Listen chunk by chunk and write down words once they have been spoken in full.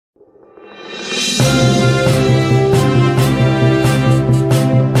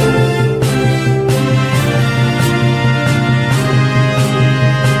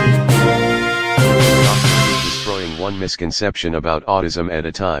misconception about autism at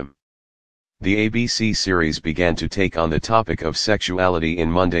a time. The ABC series began to take on the topic of sexuality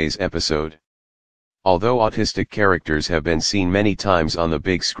in Monday's episode. Although autistic characters have been seen many times on the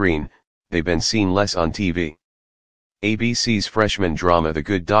big screen, they've been seen less on TV. ABC's freshman drama The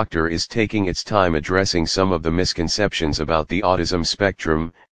Good Doctor is taking its time addressing some of the misconceptions about the autism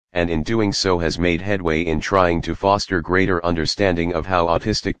spectrum, and in doing so has made headway in trying to foster greater understanding of how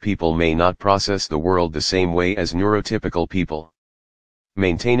autistic people may not process the world the same way as neurotypical people.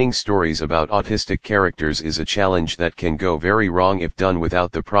 Maintaining stories about autistic characters is a challenge that can go very wrong if done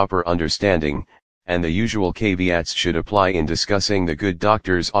without the proper understanding, and the usual caveats should apply in discussing The Good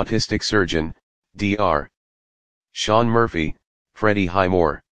Doctor's autistic surgeon, Dr. Shaun Murphy, Freddie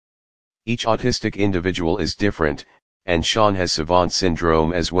Highmore. Each autistic individual is different, and Shaun has savant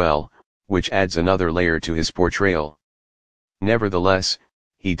syndrome as well, which adds another layer to his portrayal. Nevertheless,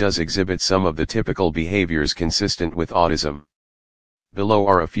 he does exhibit some of the typical behaviors consistent with autism. Below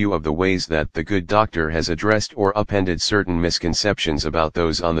are a few of the ways that The Good Doctor has addressed or upended certain misconceptions about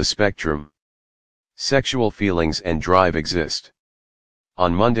those on the spectrum. Sexual feelings and drive exist.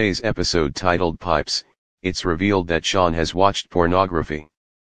 On Monday's episode titled Pipes, it's revealed that Shaun has watched pornography.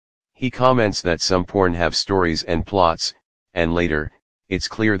 He comments that some porn have stories and plots, and later, it's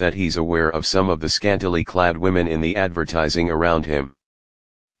clear that he's aware of some of the scantily clad women in the advertising around him.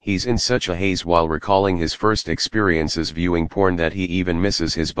 He's in such a haze while recalling his first experiences viewing porn that he even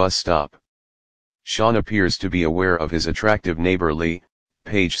misses his bus stop. Shaun appears to be aware of his attractive neighbor Lee,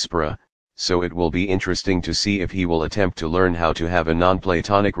 Paige Spra, so it will be interesting to see if he will attempt to learn how to have a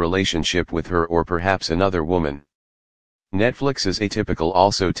non-platonic relationship with her or perhaps another woman. Netflix's Atypical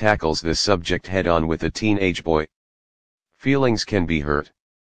also tackles this subject head-on with a teenage boy. Feelings can be hurt.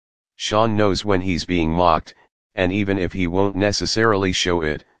 Shaun knows when he's being mocked, and even if he won't necessarily show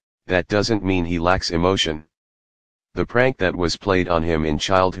it, that doesn't mean he lacks emotion. The prank that was played on him in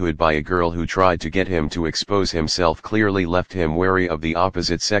childhood by a girl who tried to get him to expose himself clearly left him wary of the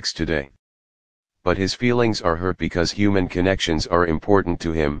opposite sex today. But his feelings are hurt because human connections are important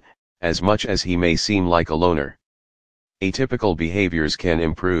to him, as much as he may seem like a loner. Atypical behaviors can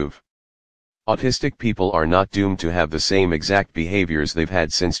improve. Autistic people are not doomed to have the same exact behaviors they've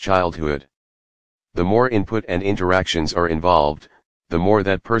had since childhood. The more input and interactions are involved, the more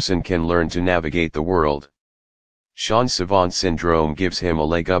that person can learn to navigate the world. Shaun's savant syndrome gives him a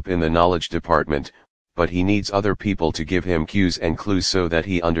leg up in the knowledge department, but he needs other people to give him cues and clues so that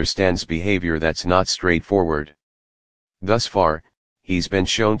he understands behavior that's not straightforward. Thus far, he's been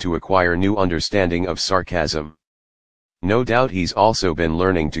shown to acquire new understanding of sarcasm. No doubt he's also been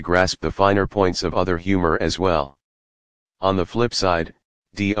learning to grasp the finer points of other humor as well. On the flip side,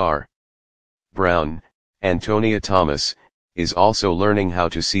 Dr. Brown, Antonia Thomas, is also learning how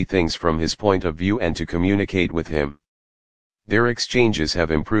to see things from his point of view and to communicate with him. Their exchanges have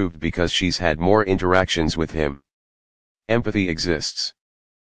improved because she's had more interactions with him. Empathy exists.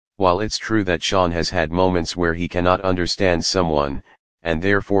 While it's true that Shaun has had moments where he cannot understand someone, and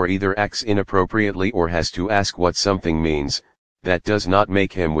therefore either acts inappropriately or has to ask what something means, that does not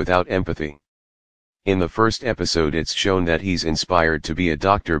make him without empathy. In the first episode it's shown that he's inspired to be a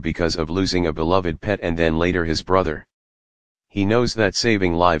doctor because of losing a beloved pet and then later his brother. He knows that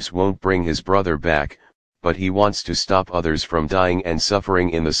saving lives won't bring his brother back, but he wants to stop others from dying and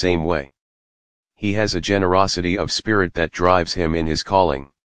suffering in the same way. He has a generosity of spirit that drives him in his calling.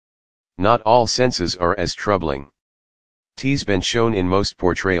 Not all senses are as troubling. It's been shown in most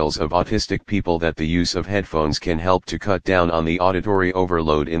portrayals of autistic people that the use of headphones can help to cut down on the auditory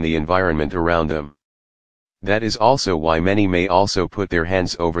overload in the environment around them. That is also why many may also put their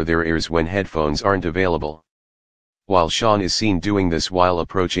hands over their ears when headphones aren't available. While Shaun is seen doing this while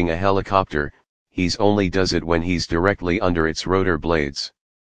approaching a helicopter, he's only does it when he's directly under its rotor blades.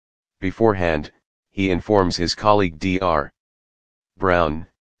 Beforehand, he informs his colleague Dr. Brown,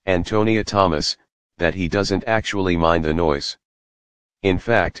 Antonia Thomas, that he doesn't actually mind the noise. In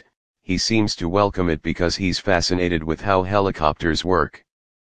fact, he seems to welcome it because he's fascinated with how helicopters work.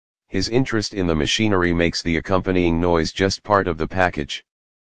 His interest in the machinery makes the accompanying noise just part of the package.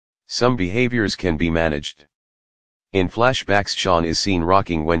 Some behaviors can be managed. In flashbacks Shaun is seen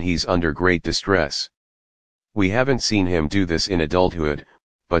rocking when he's under great distress. We haven't seen him do this in adulthood,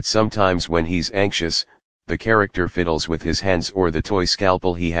 but sometimes when he's anxious, the character fiddles with his hands or the toy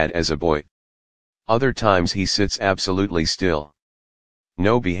scalpel he had as a boy. Other times he sits absolutely still.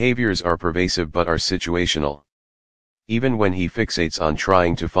 No behaviors are pervasive but are situational. Even when he fixates on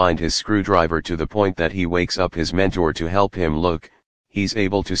trying to find his screwdriver to the point that he wakes up his mentor to help him look, he's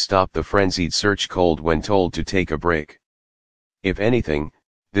able to stop the frenzied search cold when told to take a break. If anything,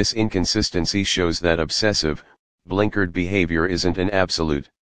 this inconsistency shows that obsessive, blinkered behavior isn't an absolute.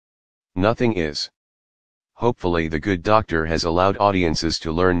 Nothing is. Hopefully The Good Doctor has allowed audiences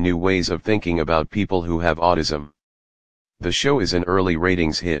to learn new ways of thinking about people who have autism. The show is an early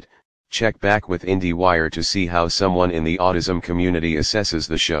ratings hit. Check back with IndieWire to see how someone in the autism community assesses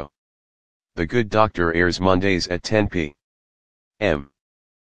the show. The Good Doctor airs Mondays at 10 p.m.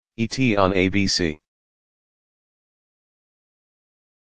 ET on ABC.